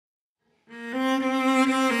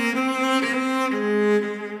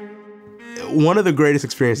One of the greatest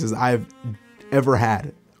experiences I've ever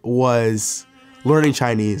had was learning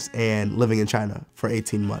Chinese and living in China for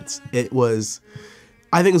 18 months. It was,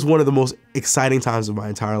 I think it's one of the most exciting times of my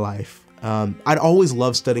entire life. I'd always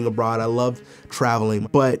loved studying abroad. I loved traveling,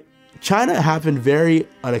 but China happened very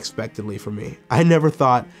unexpectedly for me. I never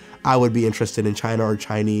thought I would be interested in China or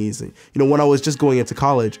Chinese. And, you know, when I was just going into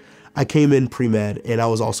college, I came in pre-med and I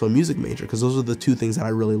was also a music major because those are the two things that I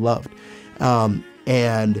really loved.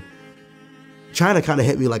 And China kind of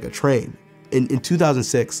hit me like a train. In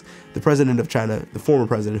 2006, the president of China, the former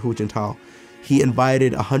president, Hu Jintao, he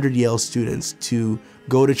invited 100 Yale students to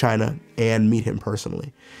go to China and meet him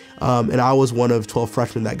personally. And I was one of 12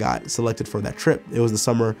 freshmen that got selected for that trip. It was the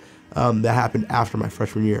summer that happened after my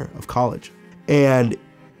freshman year of college. And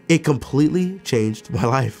it completely changed my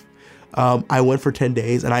life. I went for 10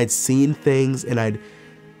 days and I'd seen things and I'd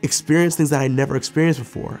experienced things that I'd never experienced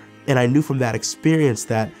before. And I knew from that experience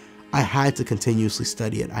that I had to continuously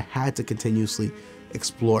study it. I had to continuously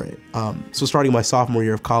explore it. So starting my sophomore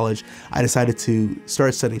year of college, I decided to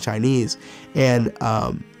start studying Chinese. And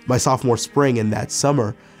my sophomore spring and that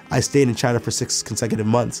summer, I stayed in China for 6 consecutive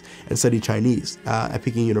months and studied Chinese at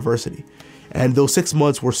Peking University. And those 6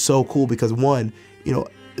 months were so cool because one, you know,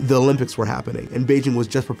 the Olympics were happening and Beijing was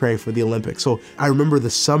just preparing for the Olympics. So I remember the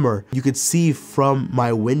summer, you could see from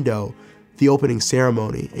my window the opening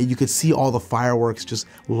ceremony, and you could see all the fireworks just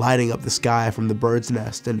lighting up the sky from the bird's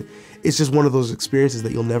nest. And it's just one of those experiences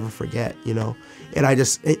that you'll never forget, you know? And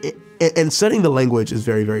and studying the language is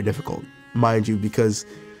very, very difficult, mind you, because,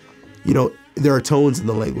 you know, there are tones in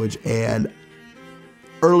the language, and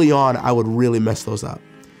early on, I would really mess those up.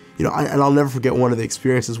 You know, and I'll never forget one of the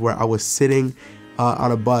experiences where I was sitting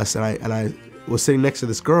on a bus, and I was sitting next to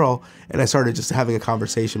this girl, and I started just having a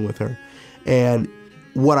conversation with her. And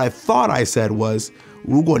what I thought I said was,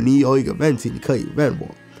 如果你有一个问题，你可以问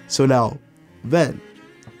我. So now, 问,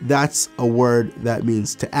 that's a word that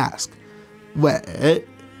means to ask. 吻,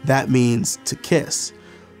 that means to kiss.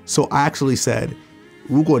 So I actually said,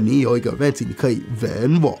 如果你有一个问题，你可以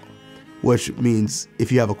问我. Which means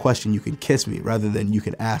if you have a question, you can kiss me rather than you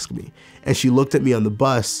can ask me. And she looked at me on the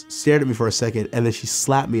bus, stared at me for a second, and then she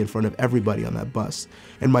slapped me in front of everybody on that bus.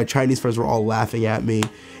 And my Chinese friends were all laughing at me.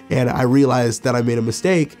 And I realized that I made a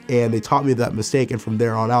mistake, and they taught me that mistake. And from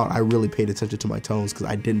there on out, I really paid attention to my tones because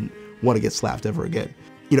I didn't want to get slapped ever again.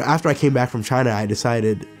 You know, after I came back from China, I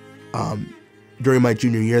decided during my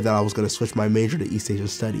junior year that I was going to switch my major to East Asian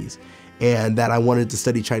Studies, and that I wanted to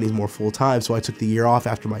study Chinese more full time. So I took the year off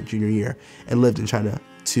after my junior year and lived in China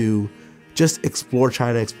to just explore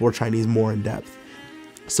China, explore Chinese more in depth.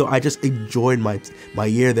 So I just enjoyed my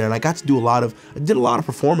year there, and I got to do I did a lot of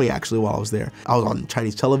performing actually while I was there. I was on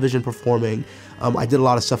Chinese television performing. I did a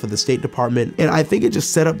lot of stuff at the State Department, and I think it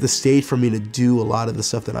just set up the stage for me to do a lot of the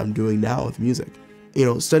stuff that I'm doing now with music. You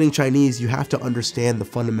know, studying Chinese, you have to understand the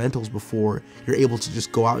fundamentals before you're able to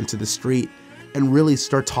just go out into the street and really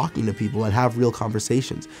start talking to people and have real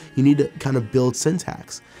conversations. You need to kind of build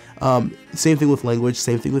syntax. Same thing with language,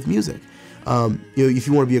 same thing with music. You know, if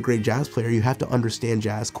you want to be a great jazz player, you have to understand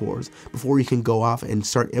jazz chords before you can go off and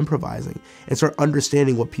start improvising and start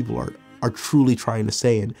understanding what people are truly trying to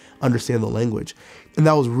say and understand the language. And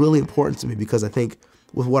that was really important to me because I think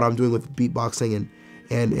with what I'm doing with beatboxing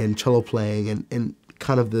and cello playing and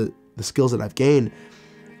kind of the skills that I've gained,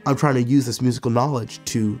 I'm trying to use this musical knowledge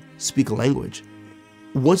to speak a language.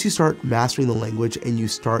 Once you start mastering the language and you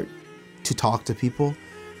start to talk to people,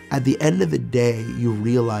 at the end of the day, you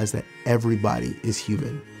realize that everybody is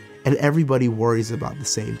human and everybody worries about the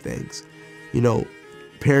same things. You know,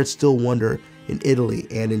 parents still wonder in Italy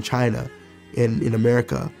and in China and in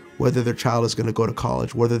America whether their child is going to go to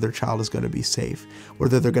college, whether their child is going to be safe,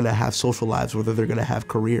 whether they're going to have social lives, whether they're going to have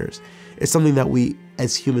careers. It's something that we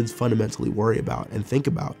as humans fundamentally worry about and think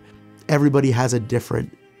about. Everybody has a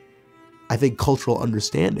different, I think, cultural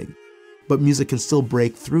understanding, but music can still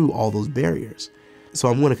break through all those barriers. So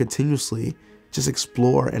I'm going to continuously just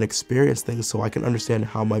explore and experience things so I can understand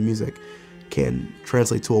how my music can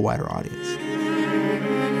translate to a wider audience.